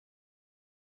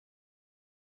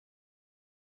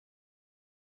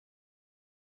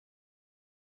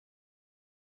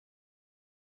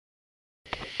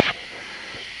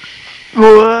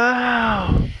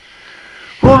Wow!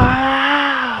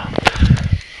 Wow!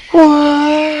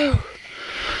 Wow!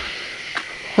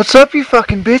 What's up, you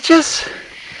fucking bitches?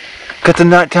 Got the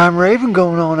nighttime raving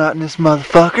going on out in this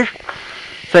motherfucker.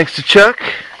 Thanks to Chuck.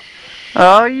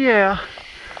 Oh yeah.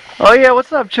 Oh yeah,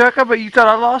 what's up, Chuck? I bet you thought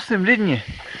I lost him, didn't you?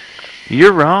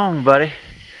 You're wrong, buddy.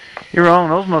 You're wrong.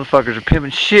 Those motherfuckers are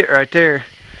pimping shit right there.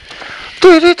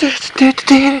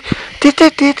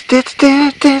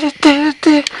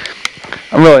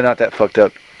 I'm really not that fucked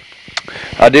up.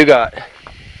 I do got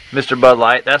Mr. Bud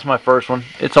Light. That's my first one.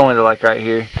 It's only like right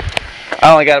here.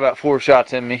 I only got about 4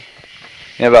 shots in me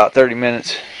in about 30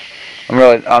 minutes.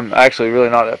 I'm actually really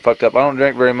not that fucked up. I don't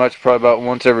drink very much, probably about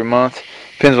once every month.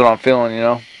 Depends what I'm feeling, you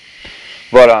know.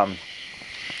 But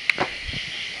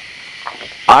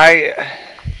I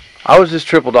was just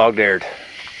triple dog dared.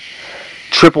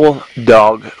 Triple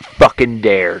dog fucking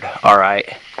dared,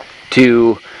 alright?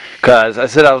 Because I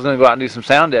said I was going to go out and do some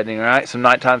sound deadening, right? Some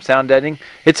nighttime sound deadening.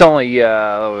 It's only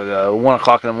 1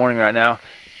 o'clock in the morning right now.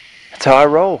 That's how I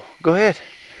roll. Go ahead.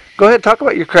 Go ahead, talk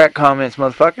about your crack comments,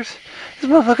 motherfuckers.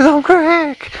 This motherfucker's on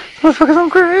crack. This motherfucker's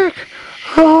on crack.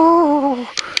 Oh.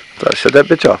 Thought I shut that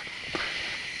bitch off.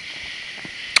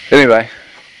 Anyway,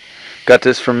 got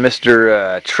this from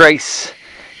Mr. Trace.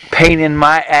 Pain in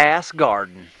my ass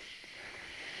garden.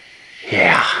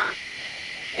 Yeah.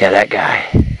 Yeah, that guy.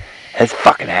 That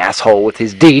fucking asshole with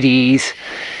his DDs.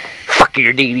 Fuck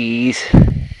your DDs.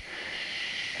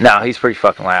 No, he's pretty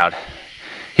fucking loud.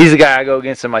 He's the guy I go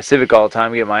against in my Civic all the time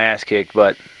and get my ass kicked,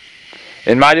 but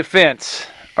in my defense,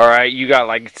 alright, you got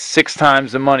like 6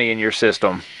 times the money in your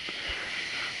system.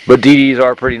 But DDs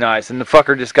are pretty nice. And the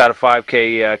fucker just got a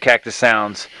 5K Cactus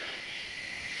Sounds.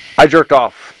 I jerked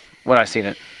off when I seen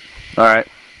it. Alright,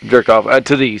 jerked off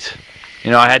to these.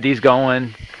 You know, I had these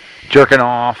going, jerking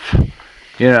off.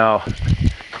 You know,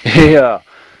 yeah.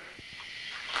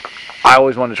 I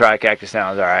always wanted to try a Cactus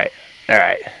Sounds. Alright,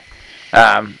 alright.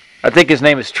 I think his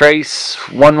name is Trace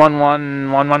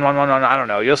 1111111. I don't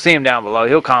know. You'll see him down below.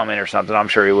 He'll comment or something. I'm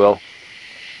sure he will.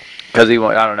 Because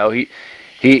I don't know. He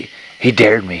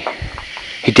dared me.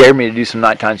 He dared me to do some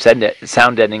nighttime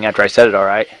sound deadening after I said it. All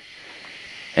right.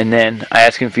 And then I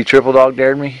asked him if he triple dog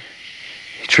dared me.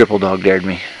 He triple dog dared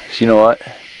me. So you know what?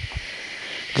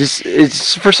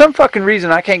 It's for some fucking reason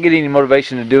I can't get any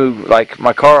motivation to do like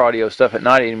my car audio stuff at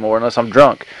night anymore unless I'm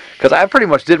drunk. Because I pretty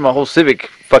much did my whole Civic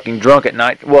fucking drunk at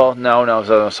night. Well, no,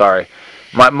 so sorry.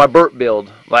 My burp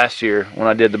build last year when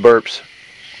I did the burps,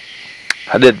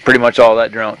 I did pretty much all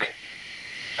that drunk.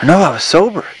 No, I was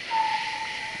sober.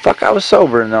 Fuck, I was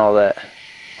sober and all that.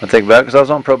 I think about it because I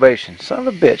was on probation. Son of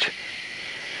a bitch.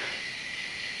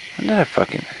 When did I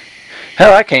fucking...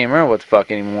 Hell, I can't even remember what the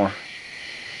fuck anymore.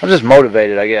 I'm just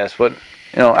motivated, I guess. But,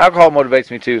 you know, alcohol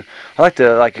motivates me too. I like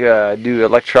to do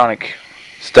electronic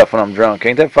stuff when I'm drunk.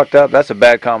 Ain't that fucked up? That's a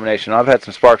bad combination. I've had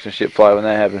some sparks and shit fly when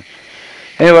that happened.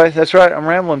 Anyway, that's right. I'm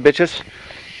rambling, bitches.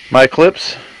 My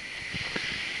Eclipse.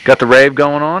 Got the rave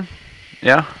going on.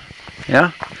 Yeah.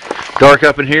 Yeah. Dark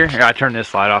up in here. Here, I turned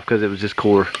this light off because it was just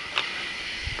cooler.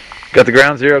 Got the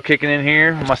ground zero kicking in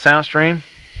here on my sound stream.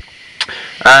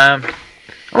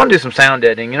 I want to do some sound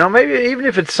deadening. You know, maybe even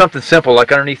if it's something simple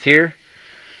like underneath here.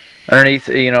 Underneath,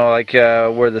 you know, like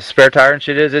where the spare tire and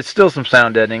shit is. It's still some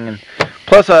sound deadening. And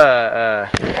plus,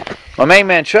 my main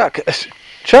man Chuck.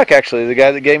 Chuck, actually, the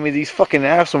guy that gave me these fucking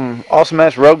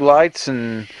awesome-ass Rogue lights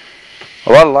and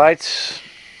a lot of lights.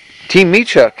 Teamate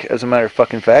Chuck, as a matter of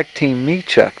fucking fact. Teamate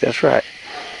Chuck, that's right.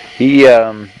 He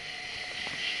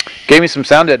gave me some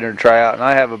sound deadener to try out, and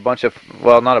I have a bunch of,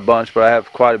 well, not a bunch, but I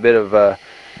have quite a bit of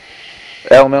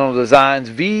Elemental Designs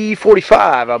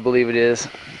V45, I believe it is.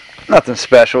 Nothing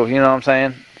special, you know what I'm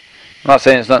saying? I'm not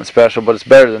saying it's nothing special, but it's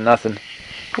better than nothing.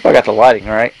 Hope I got the lighting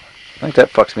right. I think that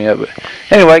fucks me up, but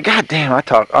anyway, goddamn,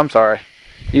 I'm sorry.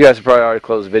 You guys have probably already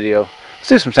closed the video. Let's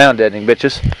do some sound deadening,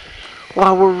 bitches.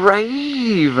 While we're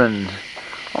raving.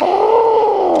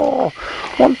 Oh,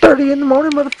 1:30 in the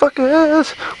morning,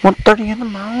 motherfuckers. 1:30 in the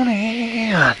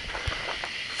morning.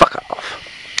 Fuck off.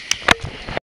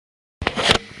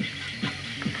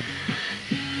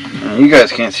 You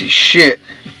guys can't see shit.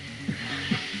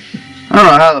 I don't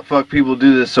know how the fuck people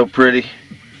do this so pretty.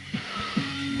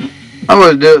 I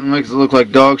always do it and makes it look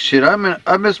like dog shit. I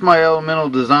miss my Elemental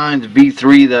Designs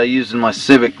V3 that I used in my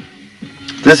Civic.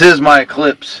 This is my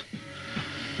Eclipse.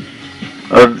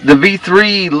 The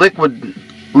V3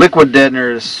 liquid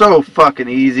deadener is so fucking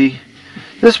easy.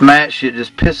 This matte shit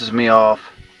just pisses me off.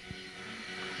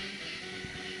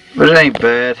 But it ain't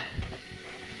bad.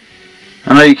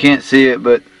 I know you can't see it,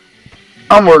 but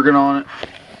I'm working on it.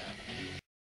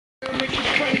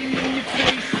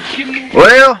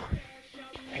 Well,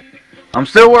 I'm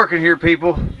still working here,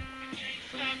 people.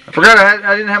 I forgot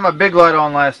I didn't have my big light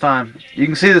on last time. You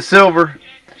can see the silver.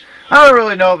 I don't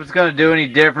really know if it's going to do any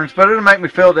difference, but it'll make me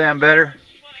feel damn better.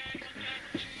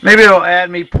 Maybe it'll add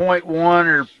me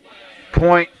 0.1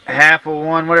 or half of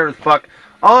 1, whatever the fuck.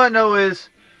 All I know is,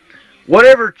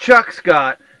 whatever Chuck's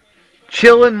got,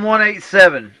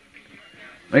 Chillin187.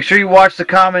 Make sure you watch the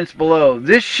comments below.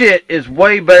 This shit is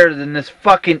way better than this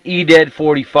fucking EDED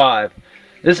 45.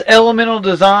 This Elemental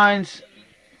Designs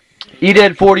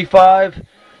EDED 45.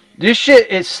 This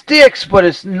shit, it sticks, but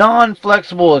it's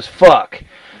non-flexible as fuck.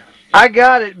 I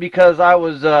got it because I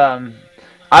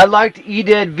liked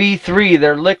EDED V3,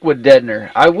 their liquid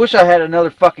deadener. I wish I had another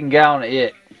fucking gallon of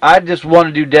it. I just want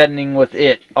to do deadening with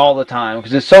it all the time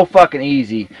because it's so fucking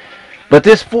easy. But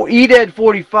this EDED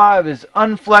 45 is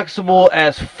unflexible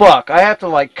as fuck. I have to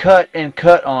like cut and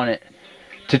cut on it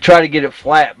to try to get it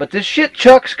flat. But this shit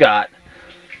Chuck's got,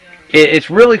 it's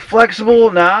really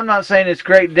flexible. Now, I'm not saying it's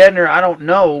great deadener. I don't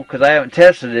know because I haven't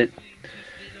tested it.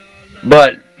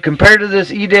 But compared to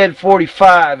this EDED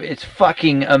 45, it's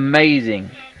fucking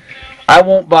amazing. I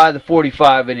won't buy the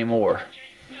 45 anymore.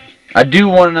 I do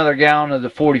want another gallon of the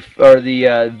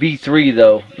V3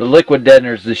 though. The liquid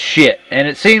deadener is the shit, and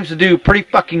it seems to do pretty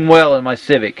fucking well in my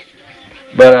Civic.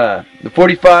 But the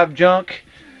 45 junk,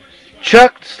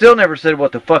 Chuck still never said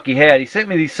what the fuck he had. He sent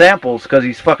me these samples because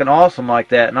he's fucking awesome like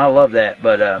that, and I love that.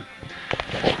 But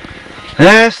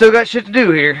I still got shit to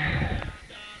do here.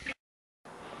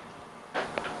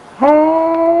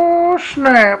 Oh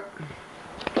snap!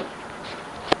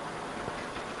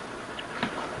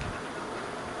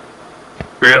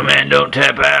 Real man don't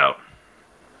tap out.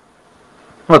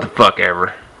 What the fuck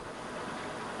ever.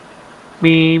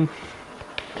 Beam.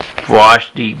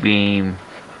 Wash deep beam.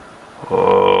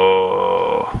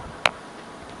 Oh.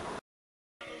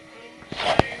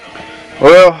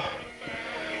 Well,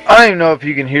 I don't even know if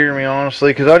you can hear me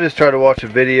honestly, because I just tried to watch a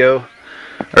video.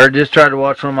 Or just tried to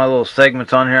watch one of my little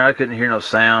segments on here. I couldn't hear no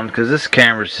sound, because this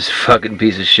camera's just a fucking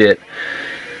piece of shit.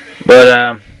 But,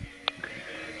 I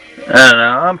don't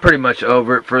know, I'm pretty much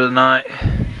over it for the night.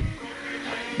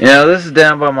 You know, this is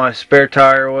down by my spare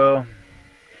tire oil.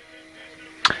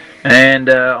 And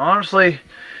honestly,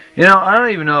 you know, I don't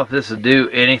even know if this will do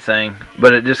anything,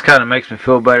 but it just kind of makes me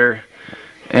feel better.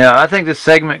 You know, I think this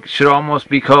segment should almost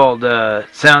be called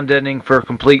Sound Deadening for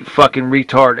Complete Fucking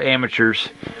Retard Amateurs.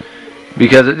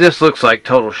 Because it just looks like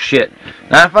total shit.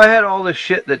 Now, if I had all this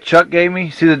shit that Chuck gave me,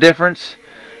 see the difference?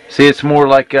 See, it's more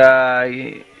like,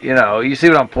 you know, you see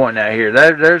what I'm pointing at here.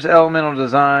 There's Elemental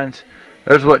Designs.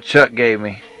 There's what Chuck gave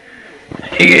me.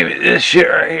 He gave me this shit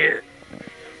right here.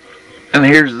 And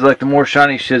here's like the more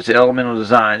shiny shit's the Elemental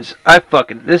Designs.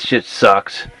 This shit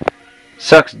sucks.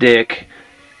 Sucks dick.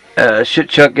 Shit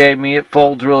Chuck gave me, it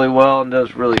folds really well and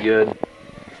does really good.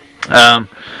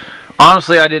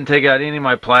 Honestly, I didn't take out any of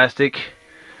my plastic,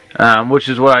 which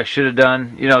is what I should have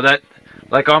done. You know, that,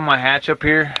 like on my hatch up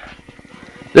here,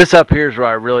 this up here is what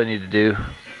I really need to do.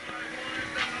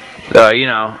 You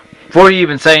know, before you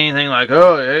even say anything like,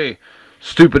 oh, hey,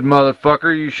 stupid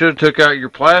motherfucker, you should have took out your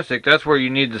plastic. That's where you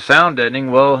need the sound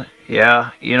deadening. Well,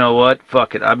 yeah, you know what?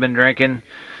 Fuck it. I've been drinking,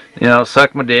 you know,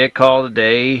 suck my dick, call it a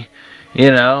day.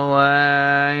 You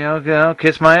know,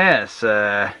 kiss my ass.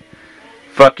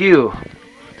 Fuck you.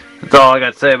 That's all I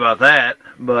got to say about that.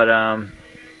 But,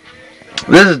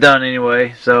 this is done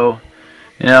anyway, so,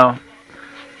 you know,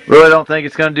 really don't think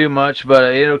it's going to do much,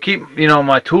 but it'll keep, you know,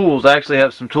 my tools. I actually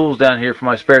have some tools down here for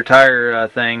my spare tire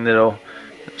thing that'll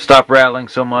stop rattling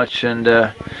so much, and,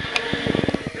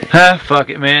 fuck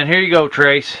it, man. Here you go,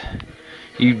 Trace.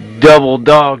 You double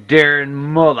dog daring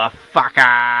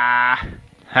motherfucker.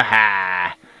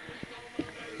 Haha.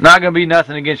 Not going to be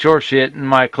nothing against your shit in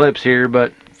my clips here,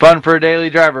 but fun for a daily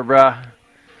driver, bruh.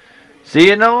 See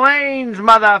you in the lanes,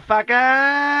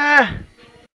 motherfucker!